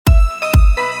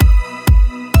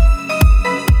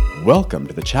Welcome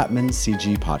to the Chapman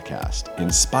CG Podcast,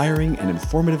 inspiring and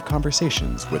informative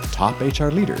conversations with top HR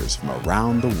leaders from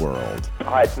around the world.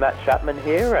 Hi, it's Matt Chapman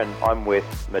here, and I'm with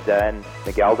Madan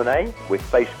Nagaldane with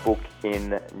Facebook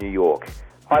in New York.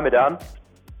 Hi, Madan.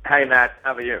 Hey, Matt.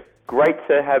 How are you? Great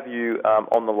to have you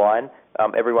on the line.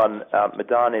 Everyone,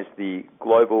 Madan is the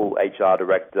Global HR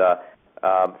Director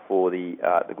for the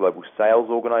Global Sales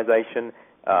Organization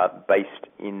based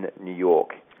in New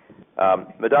York.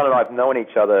 Madan and I have known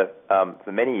each other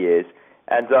for many years,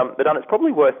 and Madan, it's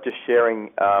probably worth just sharing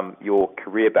your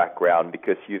career background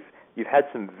because you've had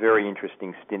some very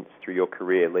interesting stints through your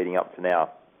career leading up to now.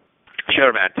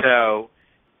 Sure, Matt. So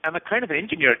I'm a kind of an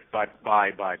engineer by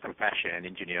profession,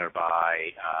 engineer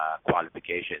by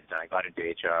qualifications. I got into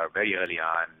HR very early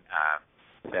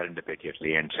on,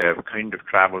 serendipitously, and so kind of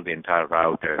traveled the entire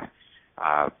route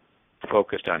of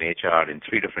focused on HR in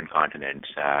 3 different continents,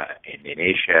 in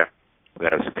Asia,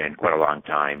 where I've spent quite a long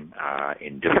time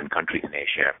in different countries in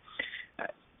Asia,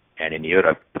 and in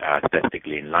Europe,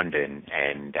 specifically in London,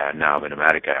 and now in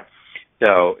America.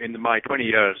 So in my 20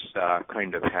 years,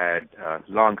 kind of had a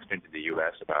long stint in the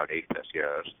U.S., about 8+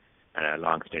 years, and a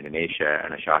long stint in Asia,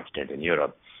 and a short stint in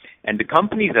Europe. And the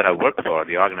companies that I work for,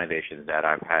 the organizations that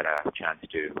I've had a chance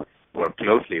to work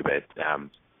closely with,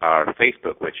 are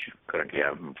Facebook, which currently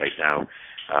I'm right now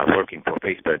working for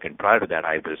Facebook. And prior to that,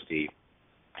 I was the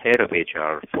head of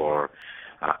HR for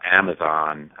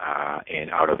Amazon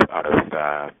out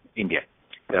of India.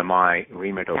 So my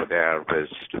remit over there was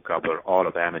to cover all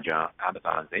of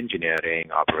Amazon's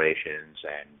engineering, operations,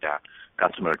 and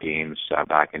customer teams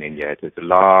back in India. It's a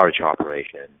large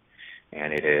operation,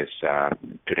 and it is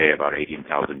today about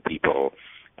 18,000 people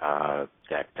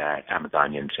that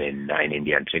Amazonians in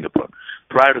India and Singapore.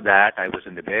 Prior to that, I was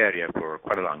in the Bay Area for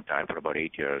quite a long time, for about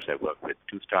 8 years. I worked with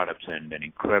 2 startups and an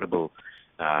incredible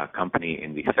company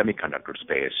in the semiconductor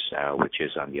space, which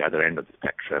is on the other end of the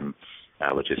spectrum,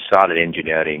 which is solid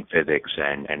engineering, physics,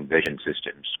 and vision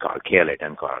systems, called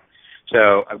KLA-Tencor.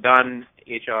 So I've done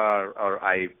HR, or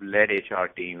I've led HR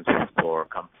teams for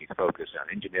companies focused on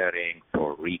engineering,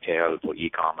 for retail, for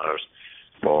e-commerce,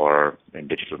 for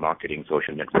digital marketing,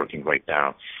 social networking right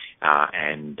now.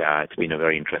 And it's been a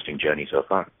very interesting journey so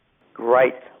far.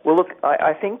 Great. Well, look,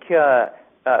 I think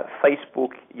Facebook,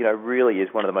 really is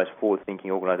one of the most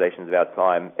forward-thinking organizations of our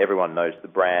time. Everyone knows the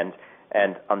brand,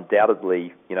 and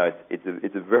undoubtedly,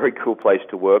 it's a very cool place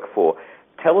to work for.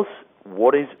 Tell us,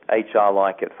 what is HR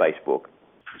like at Facebook?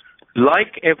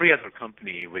 Like every other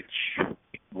company which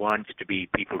wants to be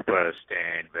people first,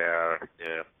 and where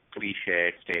the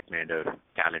cliched statement of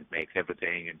talent makes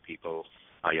everything and people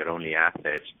are your only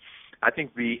assets, I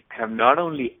think we have not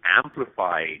only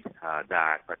amplified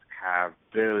that, but have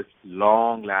built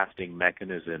long-lasting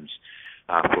mechanisms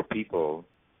for people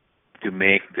to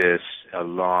make this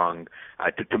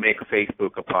to make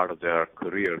Facebook a part of their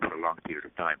career for a long period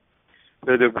of time.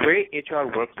 So the way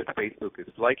HR works at Facebook is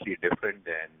slightly different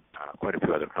than quite a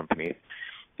few other companies.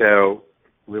 So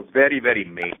we're very, very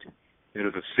mate. There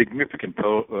is a significant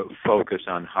focus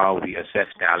on how we assess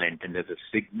talent, and there's a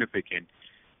significant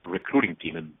recruiting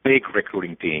team, a big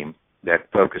recruiting team that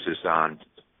focuses on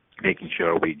making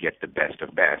sure we get the best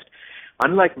of best.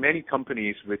 Unlike many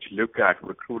companies which look at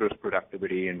recruiters'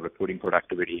 productivity and recruiting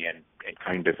productivity and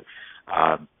kind of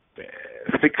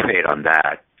fixate on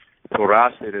that, for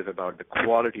us it is about the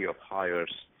quality of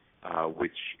hires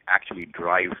which actually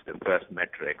drives the first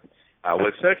metric.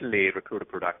 Well, certainly recruiter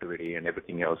productivity and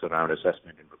everything else around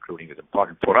assessment and recruiting is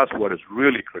important. For us, what is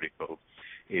really critical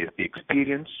is the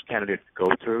experience candidates go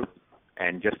through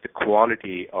and just the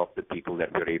quality of the people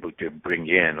that we're able to bring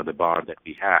in, or the bar that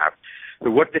we have.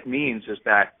 So what that means is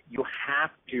that you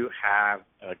have to have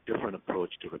a different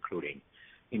approach to recruiting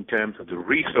in terms of the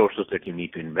resources that you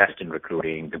need to invest in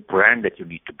recruiting, the brand that you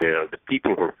need to build, the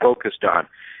people who are focused on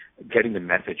getting the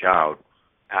message out.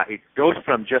 It goes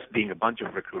from just being a bunch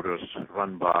of recruiters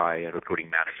run by a recruiting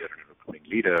manager and a recruiting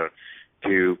leader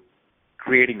to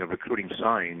creating a recruiting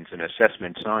science, an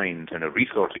assessment science, and a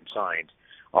resourcing science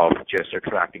of just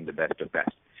attracting the best of best.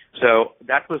 So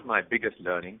that was my biggest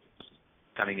learning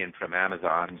coming in from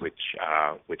Amazon,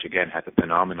 which again has a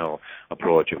phenomenal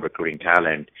approach of recruiting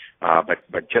talent,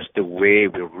 but just the way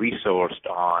we're resourced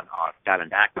on our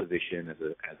talent acquisition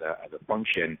as a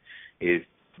function is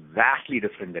vastly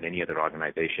different than any other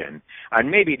organization. And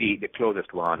maybe the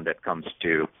closest one that comes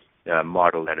to a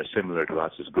model that is similar to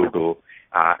us is Google.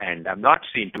 And I've not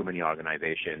seen too many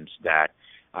organizations that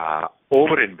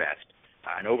overinvest.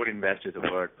 And overinvest is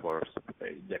a word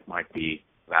that might be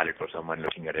valid for someone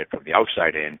looking at it from the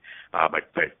outside in, but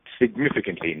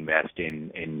significantly invest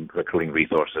in recruiting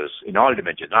resources in all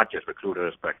dimensions, not just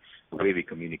recruiters, but the way we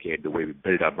communicate, the way we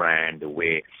build our brand, the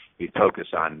way we focus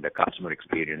on the customer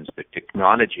experience, the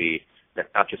technology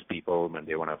that touches people when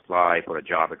they want to apply for a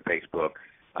job at Facebook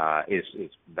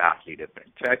is vastly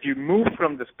different. So as you move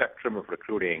from the spectrum of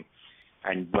recruiting,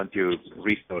 and once you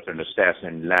resource and assess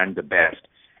and land the best,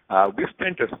 we've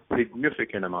spent a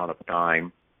significant amount of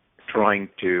time trying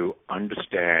to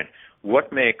understand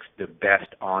what makes the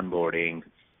best onboarding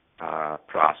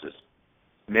process.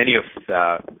 Many of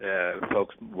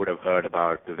folks would have heard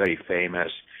about the very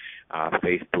famous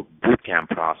Facebook bootcamp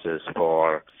process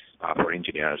for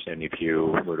engineers, and if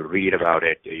you were to read about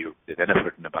it, there's enough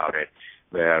written about it,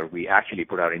 where we actually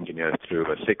put our engineers through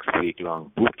a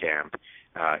 6-week-long boot camp.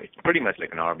 It's pretty much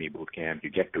like an army boot camp. You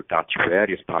get to touch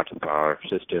various parts of our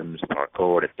systems, our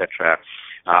code, etc.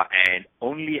 And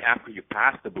only after you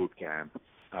pass the boot camp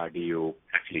do you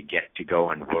actually get to go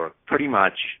and work pretty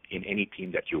much in any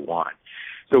team that you want.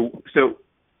 So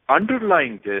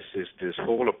underlying this is this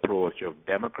whole approach of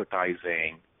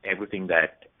democratizing everything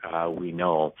that we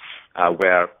know,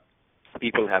 where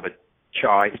people have a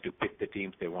choice to pick the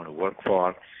teams they want to work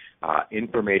for.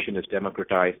 Information is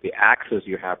democratized. The access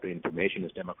you have to information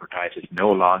is democratized. It's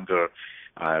no longer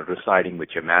residing with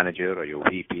your manager or your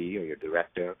VP or your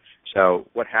director. So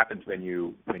what happens when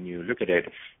you look at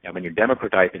it and when you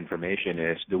democratize information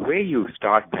is the way you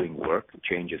start doing work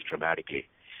changes dramatically.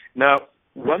 Now,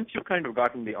 once you've kind of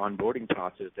gotten the onboarding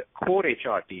process, the core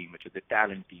HR team, which is the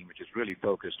talent team, which is really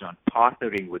focused on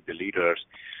partnering with the leaders,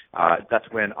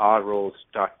 that's when our roles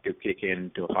start to kick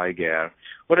into high gear.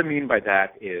 What I mean by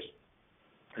that is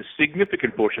a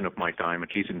significant portion of my time,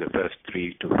 at least in the first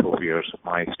 3 to 4 years of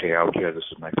my stay out here, this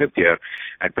is my 5th year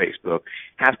at Facebook,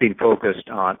 has been focused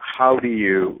on how do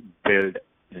you build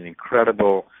an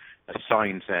incredible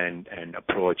science and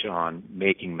approach on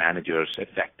making managers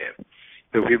effective.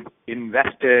 So we've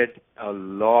invested a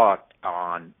lot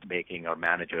on making our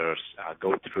managers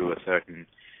go through a certain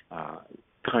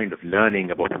kind of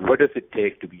learning about what does it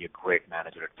take to be a great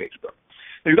manager at Facebook.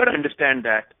 So you've got to understand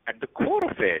that at the core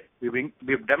of it,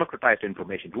 we've democratized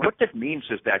information. What that means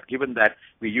is that given that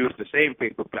we use the same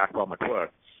Facebook platform at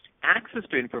work, access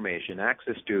to information,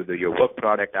 access to your work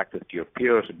product, access to your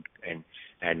peers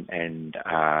and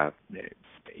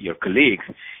your colleagues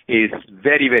is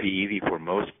very, very easy for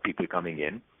most people coming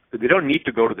in. So they don't need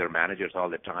to go to their managers all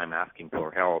the time asking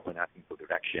for help and asking for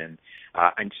direction.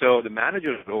 And so the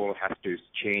manager's role has to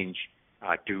change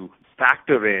to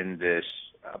factor in this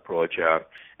approach of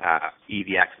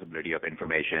easy accessibility of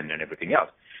information and everything else.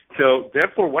 So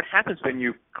therefore, what happens when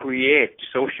you create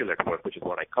social at work, which is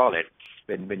what I call it,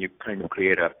 when you kind of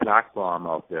create a platform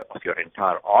of your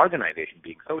entire organization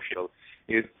being social,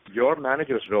 is your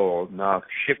manager's role now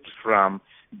shifts from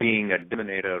being a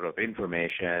disseminator of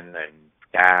information and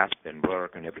tasks and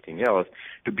work and everything else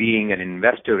to being an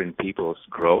investor in people's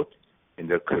growth, in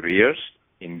their careers,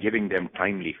 in giving them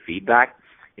timely feedback,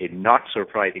 in not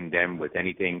surprising them with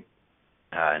anything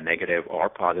negative or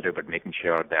positive, but making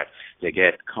sure that they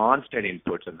get constant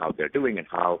inputs on how they're doing and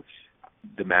how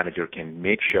the manager can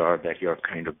make sure that you're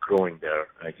kind of growing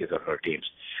his or her teams.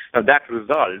 Now that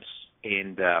results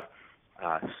in the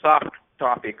soft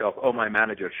topic of, my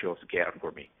manager shows care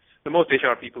for me. So most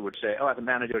HR people would say, as a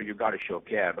manager, you've got to show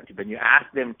care. But when you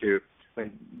ask them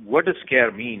what does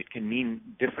care mean? It can mean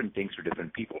different things to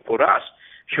different people. For us,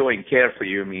 showing care for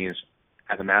you means,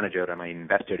 as a manager, am I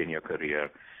invested in your career?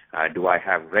 Do I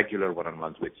have regular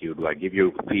one-on-ones with you? Do I give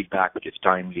you feedback which is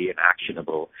timely and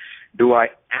actionable? Do I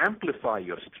amplify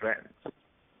your strengths?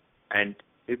 And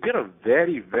we're a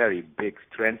very, very big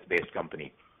strengths-based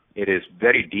company. It is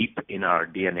very deep in our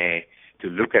DNA to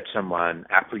look at someone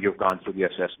after you've gone through the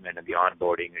assessment and the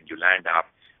onboarding and you land up,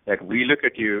 that we look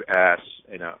at you as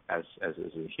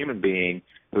a human being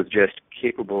who's just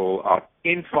capable of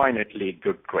infinitely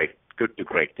good to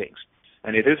great things.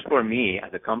 And it is for me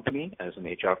as a company, as an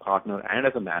HR partner, and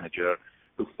as a manager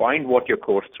to find what your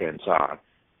core strengths are,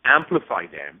 amplify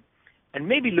them, and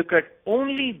maybe look at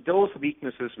only those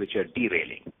weaknesses which are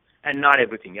derailing and not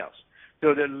everything else.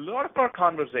 So there are a lot of our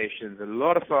conversations, a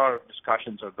lot of our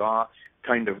discussions are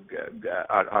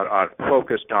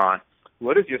focused on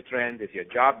what is your strength, is your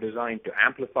job designed to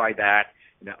amplify that?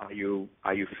 Are you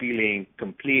feeling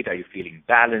complete? Are you feeling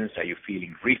balanced? Are you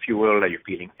feeling refueled? Are you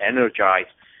feeling energized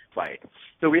by it?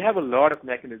 So we have a lot of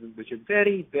mechanisms which are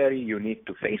very, very unique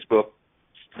to Facebook.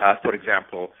 For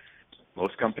example,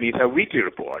 most companies have weekly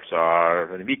reports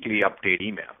or a weekly update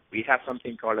email. We have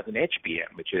something called as an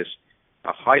HPM, which is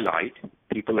a highlight,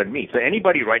 people and me. So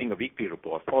anybody writing a weekly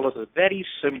report follows a very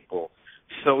simple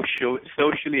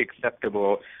socially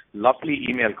acceptable, lovely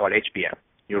email called HBM.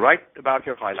 You write about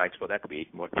your highlights for that week,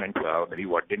 what went well, maybe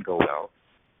what didn't go well.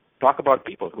 Talk about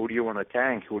people. Who do you want to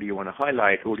thank? Who do you want to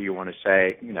highlight? Who do you want to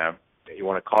say, you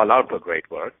want to call out for great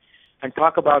work? And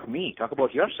talk about me. Talk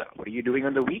about yourself. What are you doing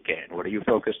on the weekend? What are you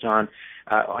focused on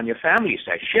your family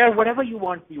side? Share whatever you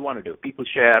want to do. People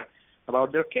share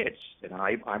about their kids.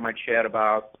 I might share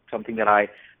about something that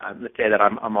let's say that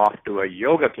I'm off to a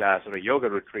yoga class or a yoga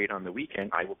retreat on the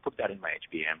weekend. I will put that in my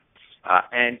HBM.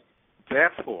 And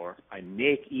therefore, I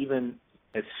make even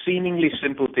a seemingly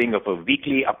simple thing of a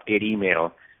weekly update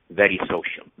email very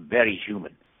social, very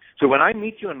human. So when I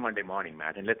meet you on Monday morning,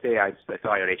 Matt, and let's say I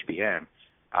saw your HBM,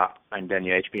 and then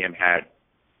your HBM had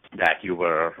that you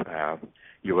were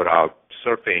out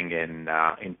surfing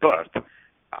in Perth,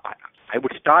 I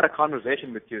would start a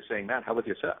conversation with you saying, "Man, how was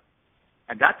your surf?"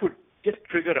 And that would just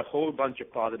trigger a whole bunch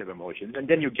of positive emotions, and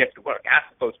then you get to work, as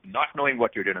opposed to not knowing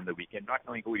what you did on the weekend, not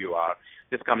knowing who you are,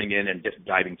 just coming in and just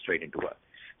diving straight into work.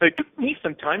 So it took me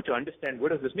some time to understand,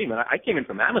 what does this mean? When I came in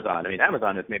from Amazon,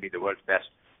 Amazon is maybe the world's best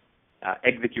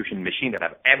execution machine that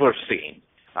I've ever seen,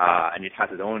 and it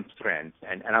has its own strengths,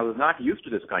 and I was not used to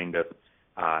this kind of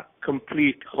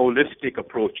complete holistic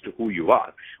approach to who you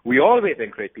are. We always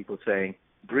encourage people saying,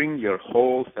 bring your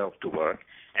whole self to work,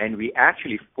 and we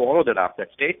actually followed up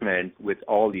that statement with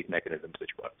all these mechanisms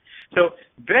which work. So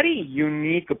very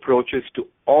unique approaches to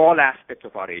all aspects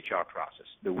of our HR process,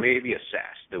 the way we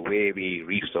assess, the way we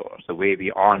resource, the way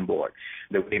we onboard,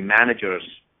 the way managers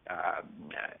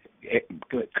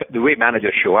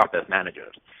show up as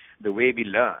managers, the way we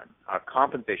learn, our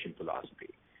compensation philosophy.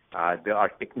 There are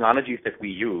technologies that we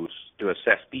use to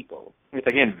assess people. It's,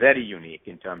 again, very unique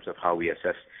in terms of how we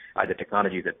assess the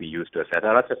technologies that we use to assess.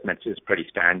 Our assessment is pretty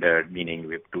standard, meaning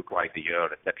we do twice a year,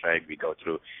 et cetera. We go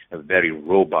through a very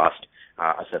robust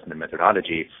assessment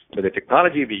methodology. So the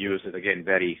technology we use is, again,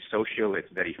 very social.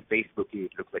 It's very Facebooky.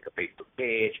 It looks like a Facebook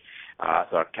page.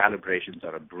 So our calibrations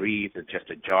are a breeze. It's just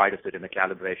a joy to sit in a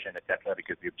calibration, et cetera,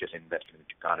 because we've just invested in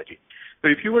technology. So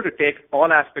if you were to take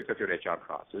all aspects of your HR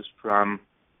process, from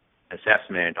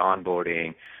assessment,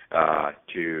 onboarding,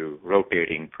 to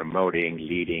rotating, promoting,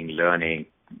 leading, learning,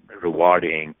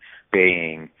 rewarding,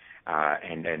 paying,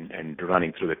 and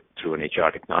running through an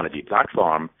HR technology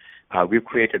platform, we've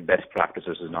created best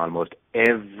practices in almost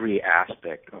every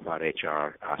aspect of our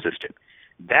HR system.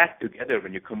 That together,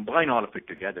 when you combine all of it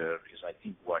together, is, I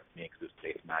think, what makes this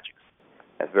place magical.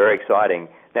 That's very exciting.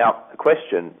 Now, a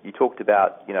question. You talked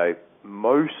about,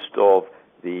 most of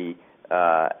the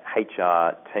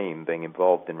HR team being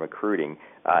involved in recruiting.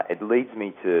 It leads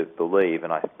me to believe,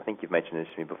 and I think you've mentioned this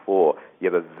to me before,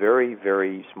 you have a very,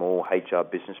 very small HR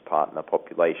business partner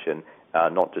population,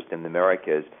 not just in the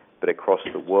Americas, but across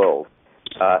the world.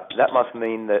 That must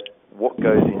mean that what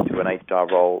goes into an HR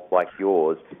role like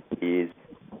yours is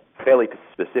fairly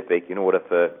specific in order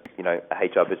for a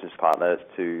HR business partner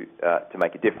to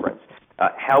make a difference.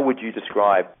 How would you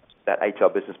describe that HR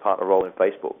business partner role in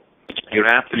Facebook? You're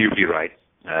absolutely right.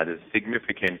 There's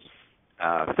significant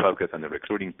focus on the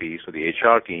recruiting piece. So the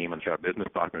HR team, HR business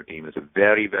partner team, is a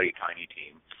very, very tiny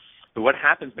team. So what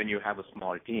happens when you have a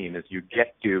small team is your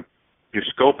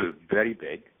scope is very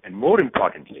big, and more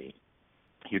importantly,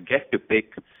 you get to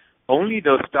pick only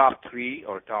those top 3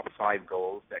 or top 5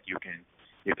 goals that you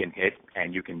can hit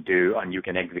and you can do and you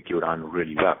can execute on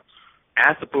really well,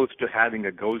 as opposed to having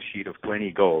a goal sheet of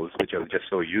 20 goals, which I was just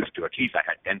so used to. At least I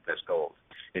had 10 plus goals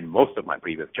in most of my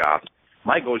previous jobs.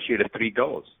 My goal sheet is 3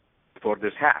 goals for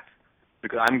this half,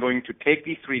 because I'm going to take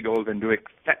these 3 goals and do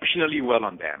exceptionally well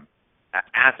on them,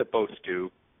 as opposed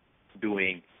to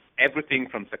doing everything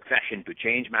from succession to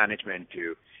change management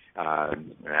to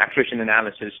attrition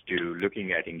analysis to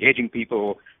looking at engaging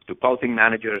people to pulsing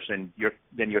managers, and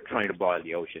then you're trying to boil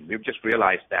the ocean. We've just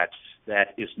realized that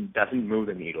doesn't move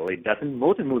the needle. It doesn't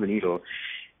more than move the needle.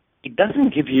 It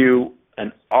doesn't give you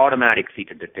an automatic seat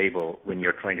at the table when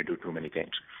you're trying to do too many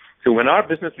things. So when our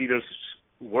business leaders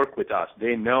work with us,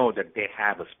 they know that they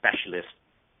have a specialist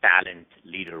talent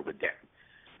leader with them.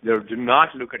 They do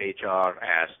not look at HR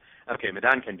as, okay,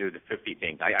 Madan can do the 50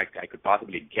 things. I could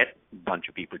possibly get a bunch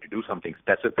of people to do something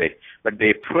specific, but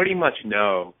they pretty much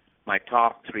know my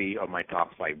top 3 or my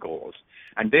top 5 goals.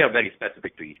 And they are very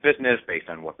specific to each business based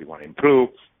on what we want to improve,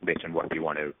 based on what we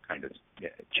want to kind of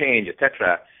change,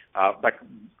 etc. But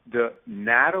the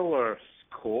narrower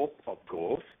scope of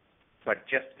goals, but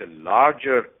just the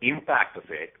larger impact of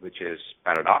it, which is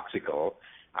paradoxical,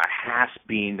 has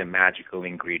been the magical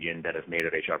ingredient that has made our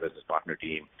HR business partner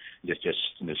team just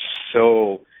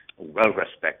so well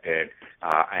respected.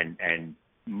 And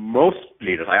most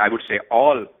leaders, I would say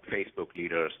all Facebook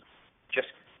leaders, just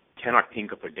cannot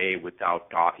think of a day without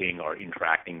talking or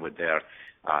interacting with their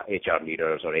HR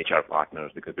leaders or HR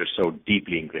partners because they're so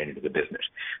deeply ingrained into the business.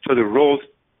 So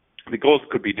the goals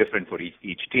could be different for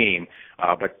each team,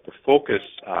 but the focus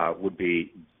would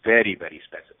be very, very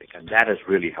specific, and that has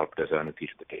really helped us earn a piece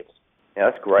of the table. Yeah,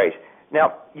 that's great.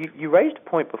 Now, you raised a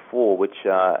point before which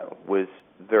was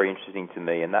very interesting to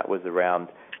me, and that was around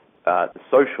the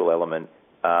social element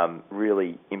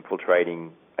really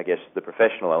infiltrating, I guess, the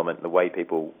professional element and the way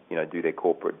people, do their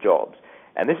corporate jobs.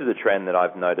 And this is a trend that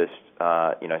I've noticed,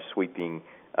 sweeping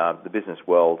the business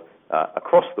world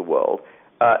across the world.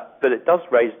 But it does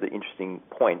raise the interesting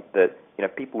point that,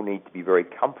 people need to be very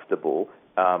comfortable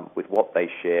with what they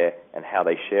share and how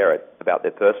they share it about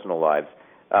their personal lives.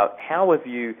 How would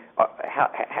you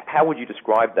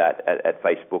describe that at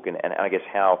Facebook, and I guess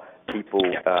how people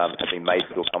have been made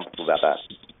to feel comfortable about that?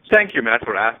 Thank you, Matt,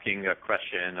 for asking a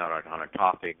question on a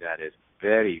topic that is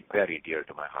very, very dear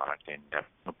to my heart. And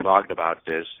I've blogged about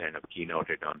this and I've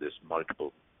keynoted on this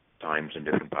multiple times in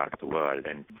different parts of the world.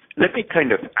 And let me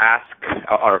kind of ask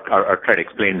or try to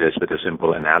explain this with a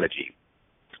simple analogy.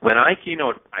 When I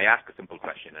keynote, I ask a simple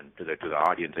question, and to the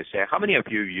audience, I say, how many of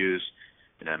you use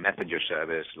a messenger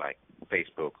service like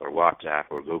Facebook or WhatsApp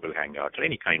or Google Hangouts or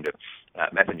any kind of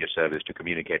messenger service to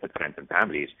communicate with friends and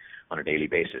families on a daily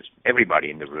basis? Everybody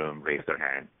in the room raised their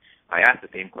hand. I asked the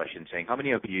same question saying, how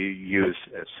many of you use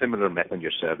a similar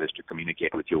messenger service to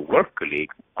communicate with your work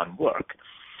colleagues on work?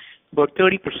 About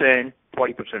 30%,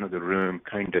 40% of the room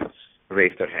kind of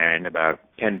raised their hand. About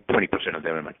 10, 20% of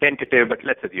them are tentative, but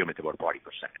let's assume it's about 40%.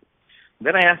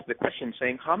 Then I asked the question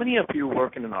saying, how many of you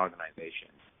work in an organization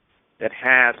that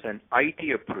has an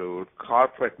IT-approved,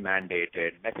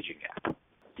 corporate-mandated messaging app?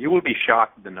 You will be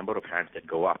shocked at the number of hands that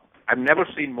go up. I've never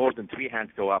seen more than 3 hands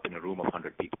go up in a room of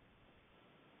 100 people.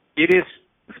 It is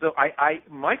so.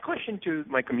 My question to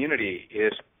my community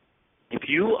is, if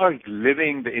you are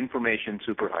living the information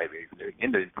superhighway, living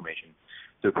in the information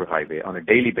superhighway on a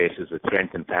daily basis with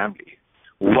friends and family,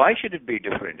 why should it be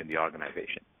different in the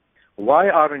organization? Why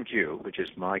aren't you, which is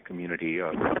my community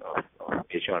of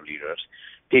HR leaders,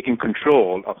 taking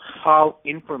control of how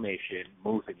information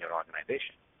moves in your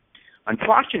organization?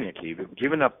 Unfortunately, we've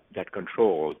given up that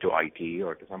control to IT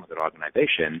or to some other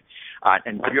organization,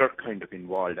 and we're kind of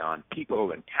involved on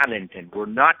people and talent, and we're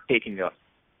not taking an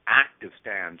active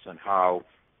stance on how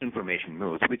information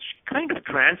moves, which kind of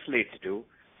translates to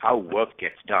how work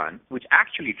gets done, which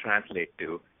actually translates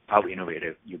to how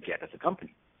innovative you get as a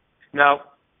company. Now,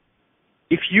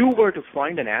 if you were to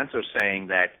find an answer saying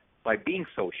that by being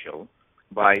social,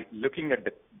 by looking at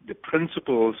the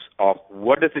principles of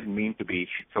what does it mean to be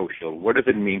social, what does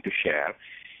it mean to share,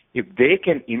 if they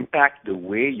can impact the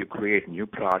way you create new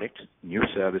products, new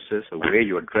services, the way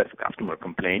you address customer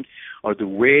complaints, or the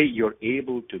way you're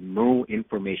able to move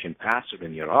information faster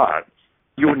than you are,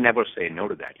 you would never say no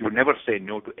to that. You would never say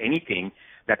no to anything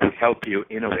that will help you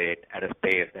innovate at a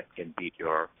pace that can beat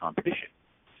your competition.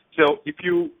 So if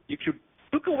you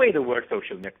took away the word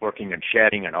social networking and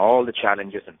sharing and all the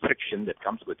challenges and friction that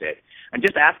comes with it, and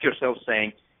just ask yourself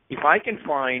saying, if I can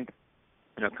find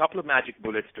a couple of magic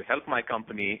bullets to help my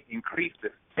company increase the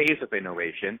pace of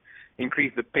innovation,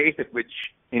 increase the pace at which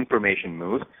information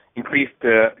moves, increase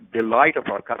the delight of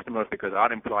our customers because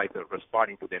our employees are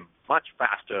responding to them much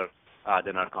faster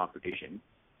than our competition,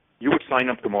 you would sign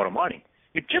up tomorrow morning.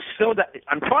 It's just so that,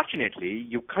 unfortunately,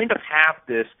 you kind of have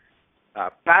this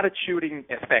parachuting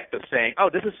effect of saying, oh,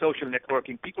 this is social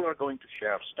networking. People are going to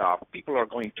share stuff. People are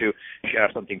going to share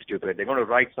something stupid. They're going to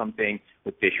write something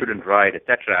that they shouldn't write,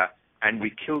 etc., and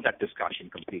we kill that discussion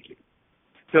completely.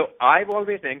 So I've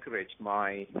always encouraged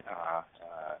my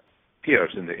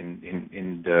peers in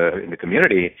the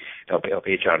community of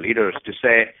HR leaders to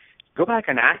say, go back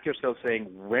and ask yourself, saying,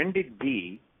 when did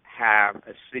we have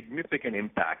a significant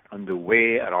impact on the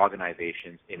way our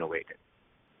organizations innovated?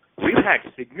 We've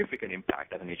had significant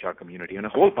impact as an HR community on a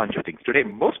whole bunch of things. Today,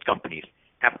 most companies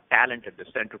have talent at the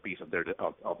centerpiece of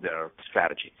their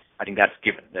strategy. I think that's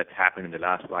given. That's happened in the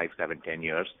last 5, 7, 10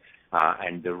 years.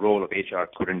 And the role of HR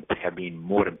couldn't have been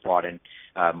more important.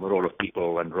 The role of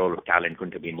people and role of talent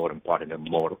couldn't have been more important and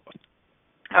more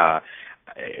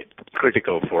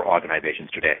critical for organizations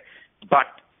today. But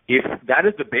if that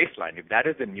is the baseline, if that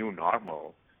is the new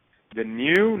normal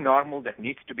that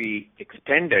needs to be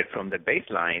extended from the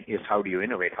baseline is how do you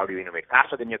innovate? How do you innovate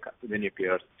faster than your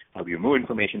peers? How do you move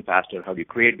information faster? How do you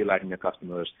create delight in your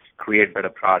customers, create better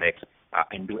products,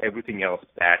 and do everything else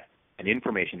that an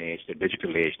information age, the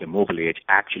digital age, the mobile age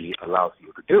actually allows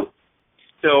you to do?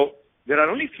 So there are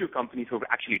only a few companies who have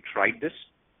actually tried this,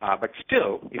 but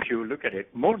still, if you look at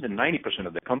it, more than 90%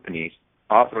 of the companies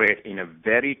operate in a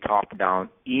very top-down,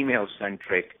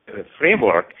 email-centric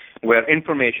framework where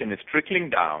information is trickling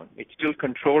down. It's still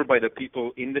controlled by the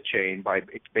people in the chain.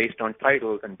 It's based on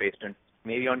titles and based on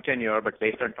maybe on tenure, but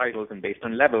based on titles and based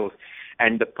on levels,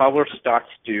 and the power starts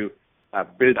to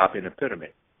build up in a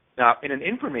pyramid. Now, in an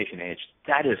information age,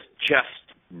 that is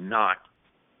just not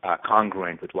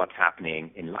congruent with what's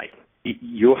happening in life.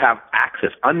 You have access,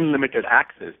 unlimited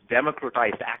access,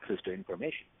 democratized access to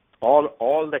information.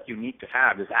 All that you need to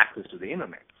have is access to the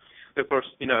internet. Of course,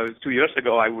 2 years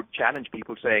ago, I would challenge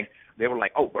people saying, they were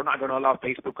like, oh, we're not going to allow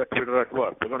Facebook or Twitter at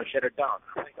work. We're going to shut it down.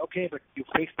 I'm like, okay, but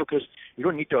Facebook you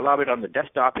don't need to allow it on the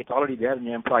desktop. It's already there in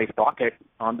your employee's pocket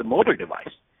on the mobile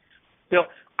device. So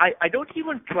I don't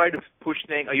even try to push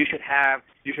saying, oh, you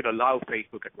should allow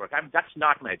Facebook at work. That's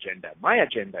not my agenda. My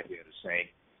agenda here is saying,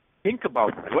 think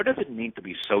about what does it mean to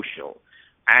be social?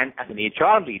 And as an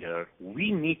HR leader,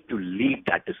 we need to lead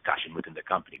that discussion within the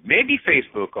company. Maybe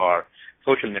Facebook or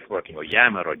social networking or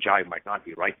Yammer or Jive might not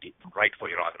be right for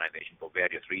your organization for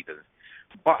various reasons.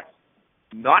 But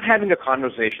not having a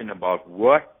conversation about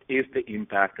what is the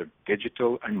impact of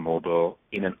digital and mobile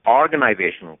in an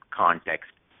organizational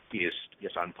context is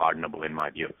just unpardonable in my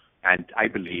view. And I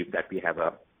believe that we have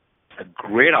a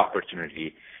great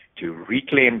opportunity to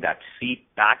reclaim that seat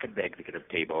back at the executive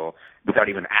table without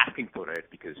even asking for it,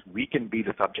 because we can be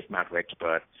the subject matter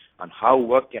expert on how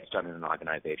work gets done in an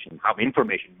organization, how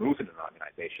information moves in an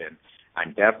organization,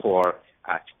 and therefore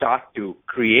start to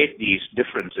create these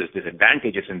differences, these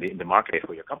advantages in the market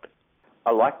for your company.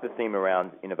 I like the theme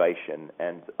around innovation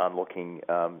and unlocking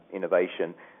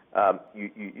innovation.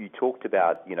 You talked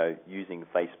about using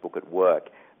Facebook at work,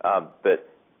 but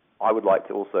I would like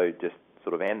to also just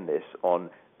sort of end this on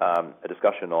a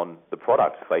discussion on the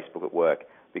product Facebook at work,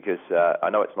 because I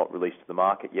know it's not released to the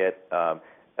market yet.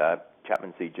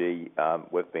 Chapman CG,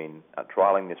 we've been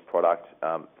trialing this product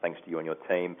thanks to you and your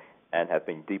team, and have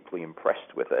been deeply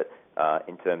impressed with it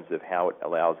in terms of how it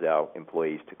allows our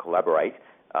employees to collaborate,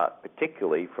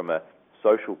 particularly from a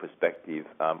social perspective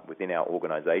within our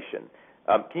organization.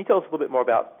 Can you tell us a little bit more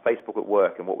about Facebook at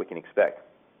work and what we can expect?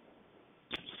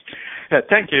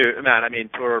 Thank you, Matt. I mean,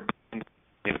 for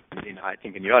I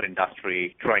think in your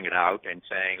industry, trying it out and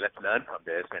saying, let's learn from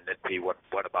this and let's see what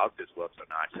about this works or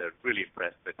not. So really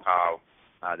impressed with how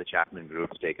the Chapman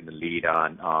Group's taken the lead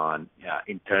on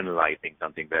internalizing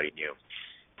something very new.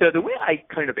 So the way I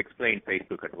kind of explain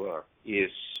Facebook at work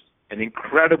is an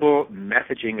incredible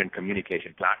messaging and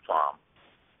communication platform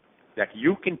that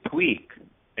you can tweak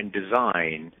and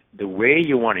design the way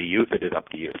you want to use it is up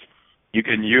to you. You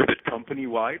can use it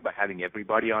company-wide by having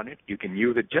everybody on it. You can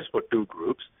use it just for two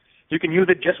groups. You can use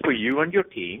it just for you and your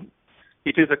team.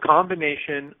 It is a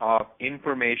combination of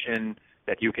information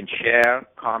that you can share,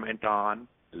 comment on,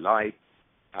 like,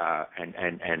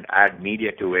 and add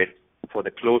media to it for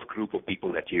the close group of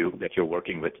people that you're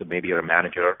working with. So maybe you're a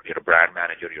manager, you're a brand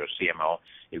manager, you're a CMO.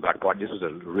 This is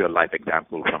a real-life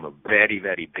example from a very,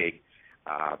 very big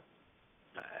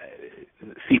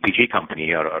CPG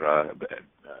company or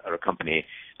a company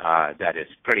that is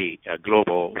pretty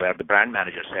global, where the brand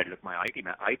manager said, look, my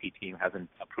IT team hasn't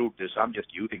approved this. I'm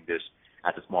just using this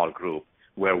as a small group,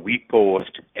 where we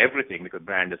post everything, because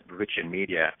brand is rich in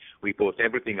media. We post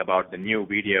everything about the new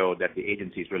video that the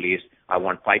agency's released. I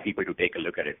want 5 people to take a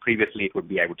look at it. Previously, it would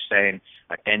be I would send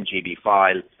a 10 GB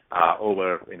file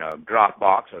over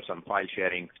Dropbox or some file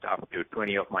sharing stuff to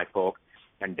 20 of my folks.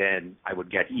 And then I would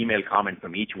get email comment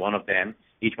from each one of them.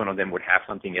 Each one of them would have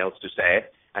something else to say.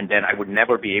 And then I would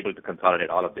never be able to consolidate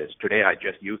all of this. Today, I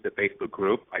just use the Facebook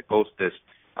group. I post this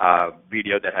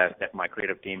video that my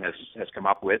creative team has come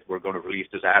up with. We're going to release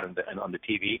this ad on the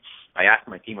TV. I asked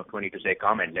my team of 20 to say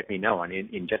comment, let me know. And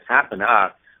in just half an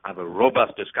hour, I have a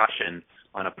robust discussion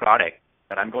on a product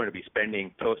that I'm going to be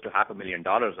spending close to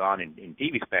 $500,000 on in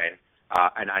TV spend,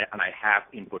 and I have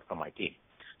input from my team.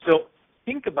 So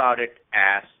think about it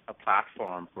as a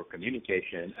platform for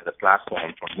communication, as a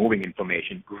platform for moving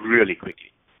information really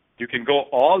quickly. You can go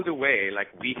all the way like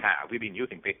we have. We've been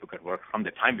using Facebook at work from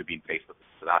the time we've been Facebook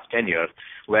for the last 10 years,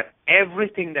 where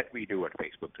everything that we do at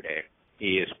Facebook today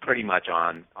is pretty much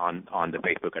on the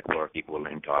Facebook at work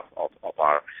equivalent of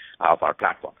our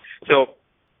platform. So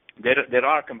there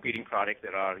are competing products.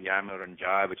 There are Yammer and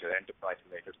Jive, which are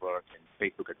enterprise-related work, and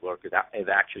Facebook at Work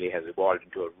has evolved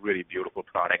into a really beautiful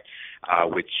product,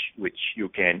 which you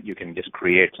can just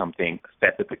create something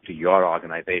specific to your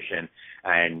organization,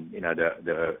 and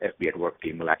the FB at Work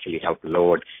team will actually help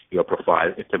load your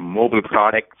profile. It's a mobile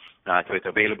product, so it's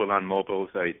available on mobile.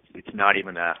 So it's not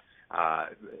even a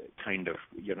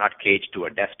you're not caged to a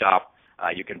desktop.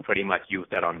 You can pretty much use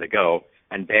that on the go.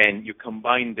 And then you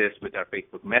combine this with our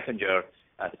Facebook Messenger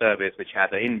service, which has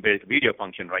an inbuilt video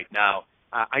function right now.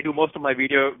 I do most of my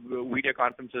video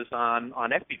conferences on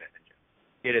FB Messenger.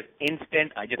 It is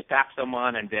instant. I just tap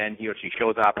someone, and then he or she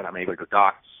shows up, and I'm able to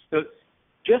talk. So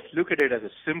just look at it as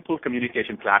a simple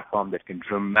communication platform that can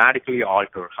dramatically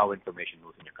alter how information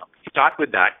moves in your company. Start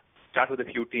with that. Start with a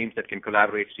few teams that can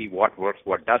collaborate, see what works,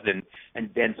 what doesn't, and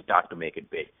then start to make it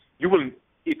big.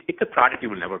 It's a product you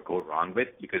will never go wrong with,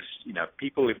 because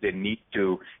people, if they need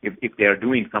to, if they're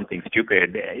doing something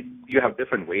stupid, you have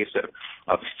different ways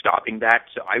of stopping that.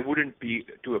 So I wouldn't be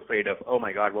too afraid of, oh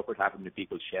my God, what would happen if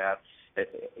people share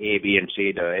A, B, and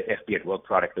C? The FB at Work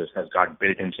product has got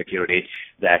built-in security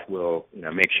that will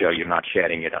make sure you're not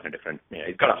sharing it on a different.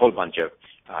 It's got a whole bunch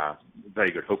of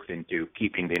very good hooks into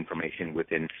keeping the information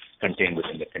contained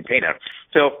within the container.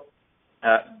 So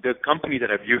the companies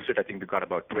that have used it, I think we've got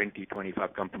about 20,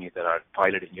 25 companies that are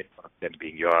piloting it, one of them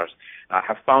being yours,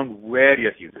 have found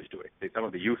various uses to it. Some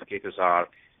of the use cases are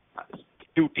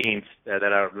two teams that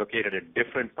are located in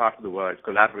different parts of the world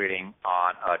collaborating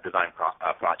on a design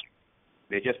project.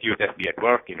 They just use FB at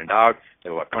Work in and out.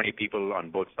 There were 20 people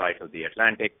on both sides of the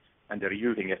Atlantic, and they're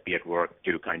using FB at Work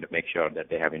to kind of make sure that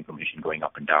they have information going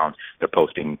up and down. They're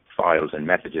posting files and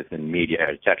messages and media,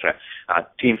 etc.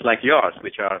 Teams like yours,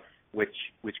 which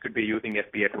could be using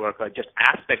FB at Work, or just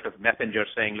aspects of Messenger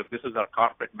saying, look, this is our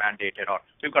corporate mandated, or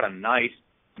we've got a nice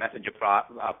Messenger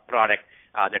product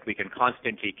that we can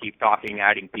constantly keep talking,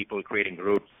 adding people, creating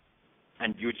groups,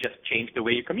 and you just change the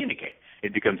way you communicate.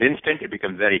 It becomes instant, it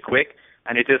becomes very quick,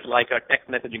 and it is like a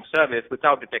text messaging service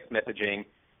without the text messaging,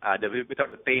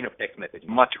 without the pain of text messaging.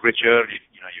 Much richer.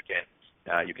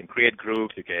 You can create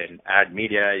groups, you can add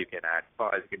media, you can add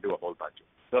files, you can do a whole bunch of.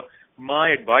 So my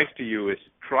advice to you is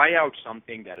try out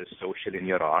something that is social in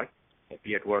your org.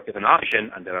 FB at Work is an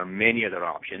option, and there are many other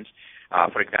options.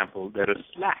 For example, there is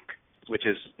Slack, which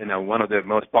is one of the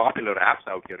most popular apps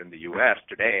out here in the U.S.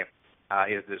 today.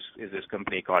 Is this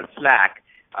company called Slack,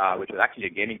 which is actually a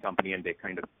gaming company, and they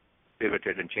kind of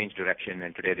pivoted and changed direction,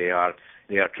 and today they are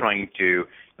trying to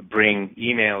bring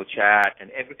email, chat, and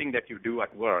everything that you do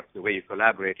at work, the way you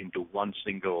collaborate, into one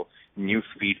single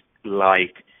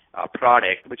newsfeed-like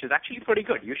product, which is actually pretty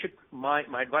good. You should. My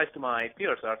advice to my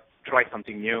peers are try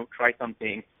something new, try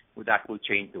something that will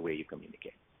change the way you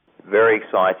communicate. Very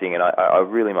exciting, and I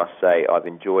really must say I've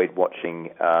enjoyed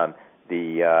watching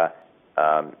the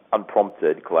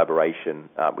unprompted collaboration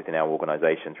within our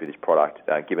organization through this product,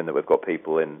 given that we've got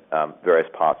people in various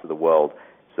parts of the world.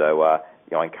 So I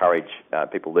encourage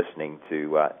people listening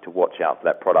to watch out for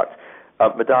that product.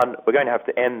 Madan, we're going to have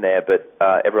to end there, but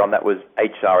everyone, that was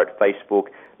HR at Facebook.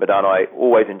 Madan, I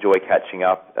always enjoy catching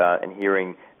up and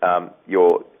hearing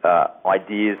your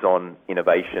ideas on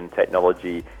innovation,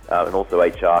 technology, and also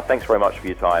HR. Thanks very much for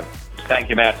your time. Thank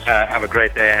you, Matt. Have a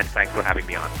great day, and thanks for having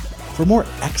me on. For more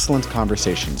excellent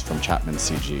conversations from Chapman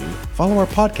CG, follow our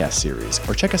podcast series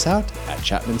or check us out at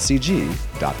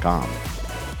chapmancg.com.